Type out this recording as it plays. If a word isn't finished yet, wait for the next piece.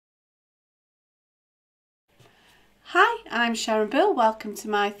Hi, I'm Sharon Bill. Welcome to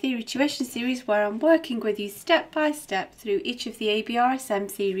my Theory Tuition series where I'm working with you step by step through each of the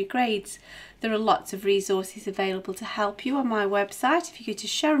ABRSM theory grades. There are lots of resources available to help you on my website. If you go to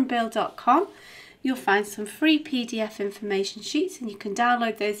sharonbill.com, you'll find some free PDF information sheets and you can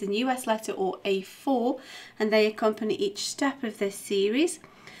download those in US letter or A4 and they accompany each step of this series.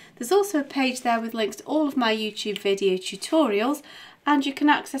 There's also a page there with links to all of my YouTube video tutorials, and you can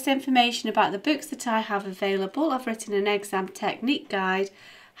access information about the books that I have available. I've written an exam technique guide,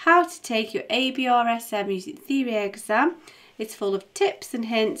 how to take your ABRSM Music Theory exam. It's full of tips and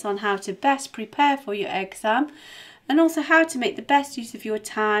hints on how to best prepare for your exam and also how to make the best use of your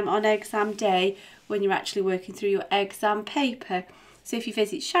time on exam day when you're actually working through your exam paper. So if you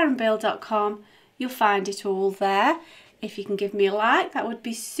visit sharonbill.com, you'll find it all there. If you can give me a like, that would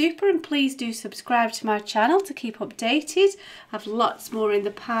be super, and please do subscribe to my channel to keep updated. I have lots more in the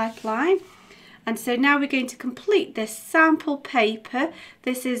pipeline. And so now we're going to complete this sample paper.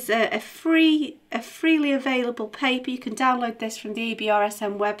 This is a freely available paper. You can download this from the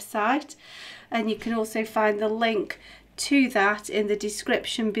ABRSM website, and you can also find the link to that in the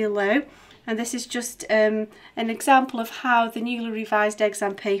description below. And this is just an example of how the newly revised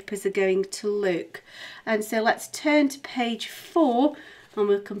exam papers are going to look. And so let's turn to page 4 and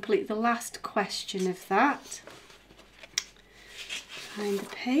we'll complete the last question of that. Find the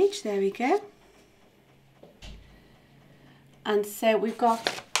page, there we go. And so we've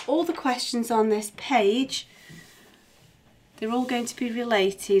got all the questions on this page. They're all going to be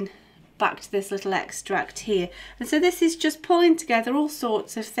relating back to this little extract here. And so this is just pulling together all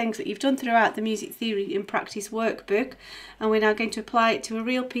sorts of things that you've done throughout the Music Theory in Practice workbook, and we're now going to apply it to a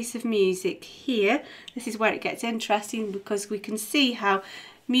real piece of music here. This is where it gets interesting because we can see how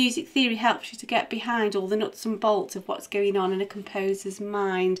music theory helps you to get behind all the nuts and bolts of what's going on in a composer's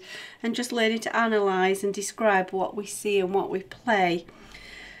mind and just learning to analyse and describe what we see and what we play.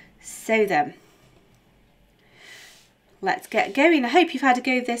 So then, let's get going. I hope you've had a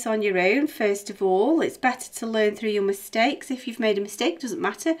go of this on your own. First of all, it's better to learn through your mistakes. If you've made a mistake, it doesn't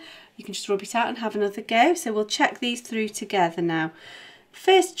matter. You can just rub it out and have another go. So we'll check these through together now.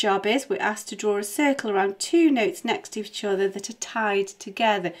 First job is we're asked to draw a circle around two notes next to each other that are tied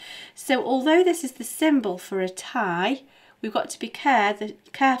together. So although this is the symbol for a tie, we've got to be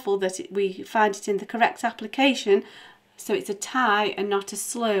careful that we find it in the correct application. So it's a tie and not a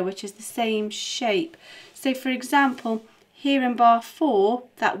slur, which is the same shape. So for example, here in bar 4,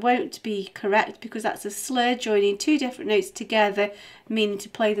 that won't be correct because that's a slur joining two different notes together, meaning to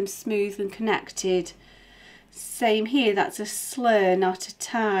play them smooth and connected. Same here, that's a slur, not a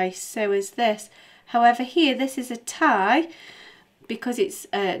tie. So is this. However, here this is a tie because it's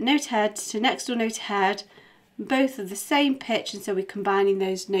note head to next door note head, both of the same pitch, and so we're combining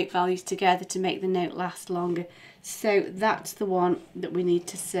those note values together to make the note last longer. So that's the one that we need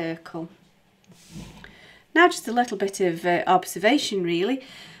to circle. Now just a little bit of observation really.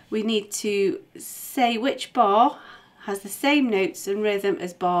 We need to say which bar has the same notes and rhythm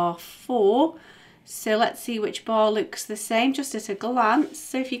as bar 4. So let's see which bar looks the same just at a glance.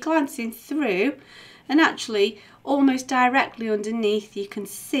 So if you're glancing through, and actually almost directly underneath you can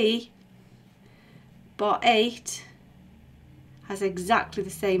see bar 8 has exactly the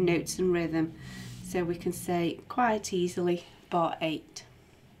same notes and rhythm. So we can say quite easily bar 8.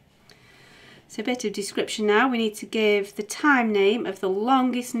 So a bit of description now. We need to give the time name of the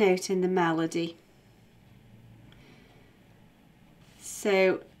longest note in the melody.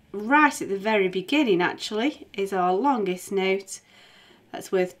 So right at the very beginning actually is our longest note.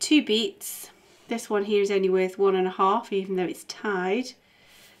 That's worth 2 beats. This one here is only worth 1.5 even though it's tied.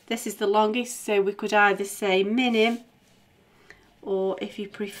 This is the longest, so we could either say minim, or if you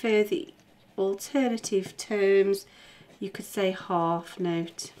prefer the alternative terms, you could say half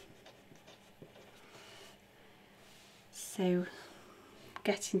note. So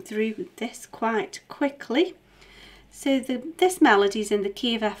getting through with this quite quickly. So this melody is in the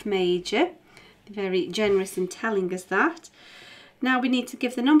key of F major. They're very generous in telling us that. Now we need to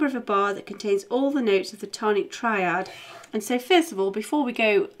give the number of a bar that contains all the notes of the tonic triad. And so first of all, before we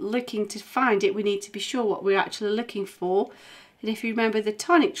go looking to find it, we need to be sure what we're actually looking for. And if you remember, the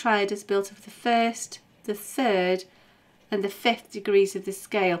tonic triad is built of the first, the third and the 5th degrees of the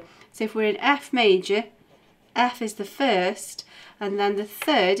scale. So if we're in F major, F is the first, and then the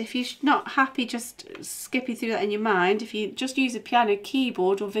third. If you're not happy just skipping through that in your mind, if you just use a piano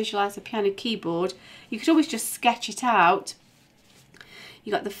keyboard or visualise a piano keyboard, you could always just sketch it out.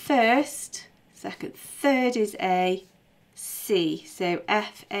 You got the first, second, third is A, C, so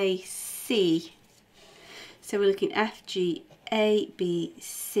F, A, C. So we're looking F, G, A, B,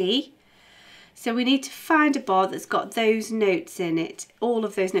 C. So we need to find a bar that's got those notes in it, all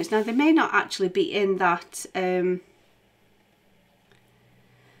of those notes. Now they may not actually be in that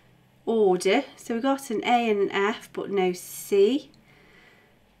order. So we got an A and an F but no C.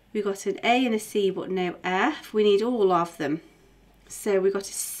 We got an A and a C but no F. We need all of them. So we got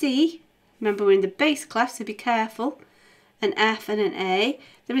a C. Remember, we're in the bass clef, so be careful. An F and an A.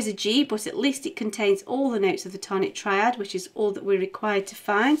 There is a G, but at least it contains all the notes of the tonic triad, which is all that we're required to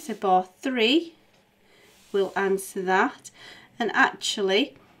find. So bar 3 will answer that. And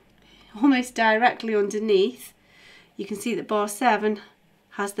actually, almost directly underneath, you can see that bar 7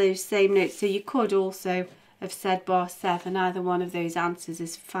 has those same notes. So you could also have said bar 7. Either one of those answers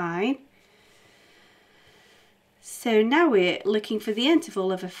is fine. So now we're looking for the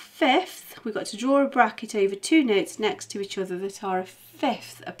interval of a fifth. We've got to draw a bracket over two notes next to each other that are a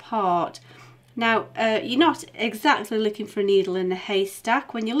fifth apart. Now, you're not exactly looking for a needle in a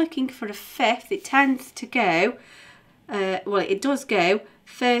haystack. When you're looking for a fifth, it tends to go, well, it does go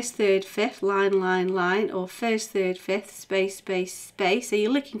first, third, fifth, line, line, line, or first, third, fifth, space, space, space. So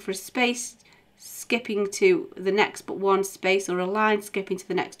you're looking for a space skipping to the next but one space, or a line skipping to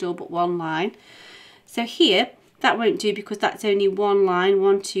the next door but one line. So here, that won't do because that's only one line,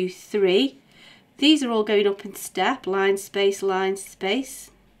 1, 2, 3. These are all going up in step, line, space,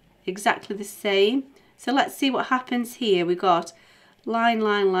 exactly the same. So let's see what happens here. We got line,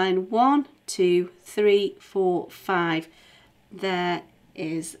 line, line, 1, 2, 3, 4, 5. There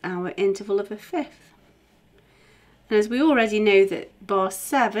is our interval of a fifth. And as we already know that bar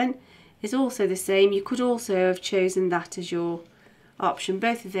 7 is also the same, you could also have chosen that as your option.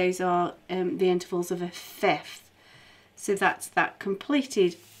 Both of those are the intervals of a fifth. So that's that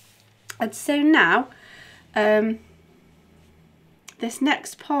completed. And so now, this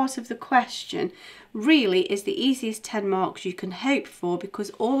next part of the question really is the easiest 10 marks you can hope for,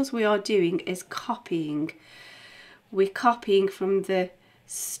 because all we are doing is copying. We're copying from the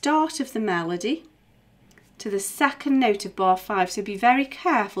start of the melody to the second note of bar 5. So be very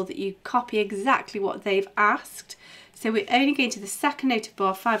careful that you copy exactly what they've asked. So we're only going to the second note of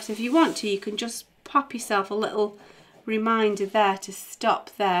bar 5. So if you want to, you can just pop yourself a little reminder there to stop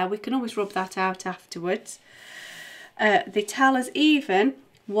there. We can always rub that out afterwards. They tell us even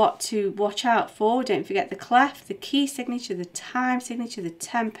what to watch out for. Don't forget the clef, the key signature, the time signature, the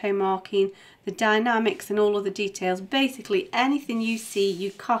tempo marking, the dynamics and all of the details. Basically anything you see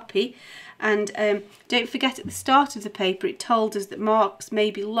you copy. And don't forget at the start of the paper it told us that marks may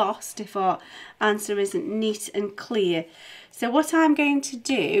be lost if our answer isn't neat and clear. So what I'm going to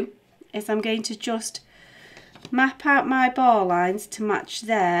do is I'm going to just map out my bar lines to match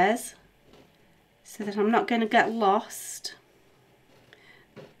theirs so that I'm not going to get lost,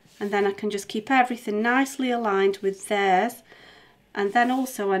 and then I can just keep everything nicely aligned with theirs. And then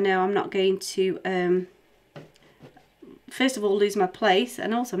also I know I'm not going to first of all lose my place,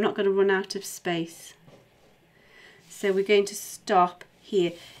 and also I'm not going to run out of space. So we're going to stop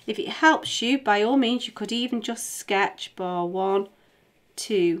here. If it helps you, by all means you could even just sketch bar 1,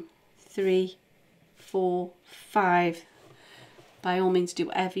 2, 3, 4, 5. By all means do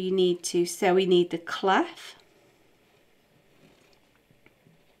whatever you need to. So we need the clef,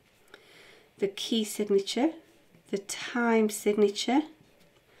 the key signature, the time signature,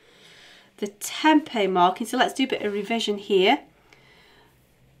 the tempo marking. So let's do a bit of revision here.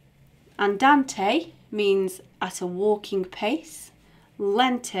 Andante means at a walking pace.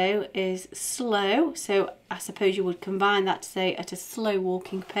 Lento is slow, so I suppose you would combine that to say at a slow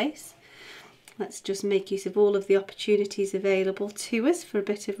walking pace. Let's just make use of all of the opportunities available to us for a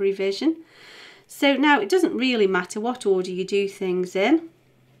bit of revision. So now it doesn't really matter what order you do things in,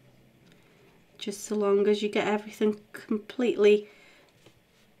 just so long as you get everything completely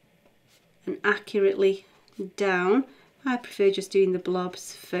and accurately down. I prefer just doing the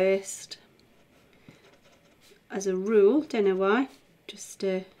blobs first as a rule, don't know why, just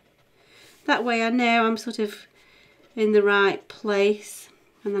that way I know I'm sort of in the right place,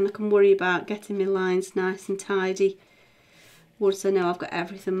 and then I can worry about getting my lines nice and tidy once I know I've got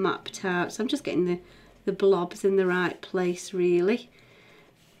everything mapped out. So I'm just getting the blobs in the right place really.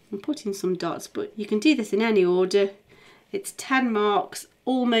 I'm putting some dots, but you can do this in any order. It's 10 marks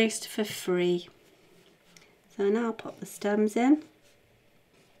almost for free. So now I'll pop the stems in.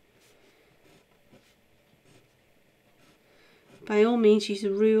 By all means use a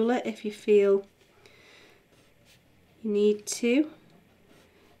ruler if you feel you need to.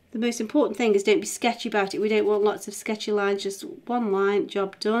 The most important thing is don't be sketchy about it. We don't want lots of sketchy lines, just one line,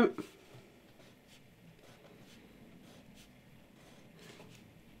 job done.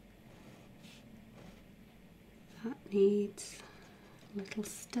 That needs a little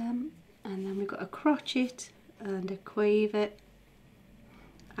stem. And then we've got a crotchet and a quaver,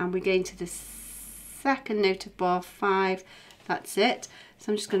 and we're going to the second note of bar 5. That's it.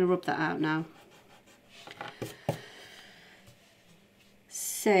 So I'm just going to rub that out now.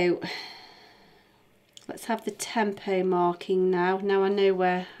 So let's have the tempo marking now. Now I know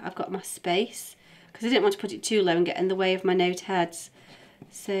where I've got my space, because I didn't want to put it too low and get in the way of my note heads.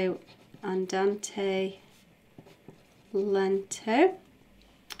 So andante, lento,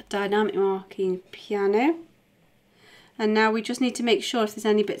 dynamic marking piano. And now we just need to make sure if there's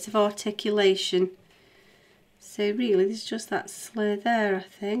any bits of articulation. So really there's just that slur there, I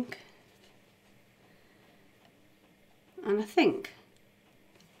think. And I think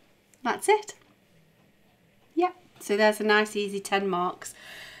that's it. Yeah, so there's a nice easy 10 marks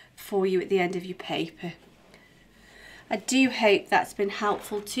for you at the end of your paper. I do hope that's been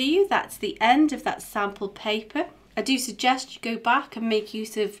helpful to you. That's the end of that sample paper. I do suggest you go back and make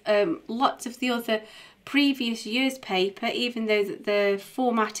use of lots of the other previous year's paper, even though the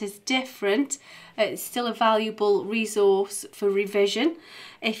format is different. It's still a valuable resource for revision.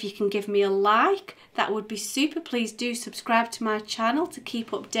 If you can give me a like, that would be super. Please do subscribe to my channel to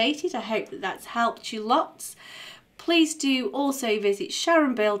keep updated. I hope that that's helped you lots. Please do also visit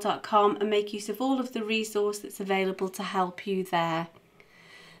sharonbale.com and make use of all of the resource that's available to help you there.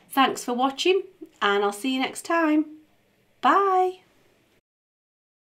 Thanks for watching, and I'll see you next time. Bye.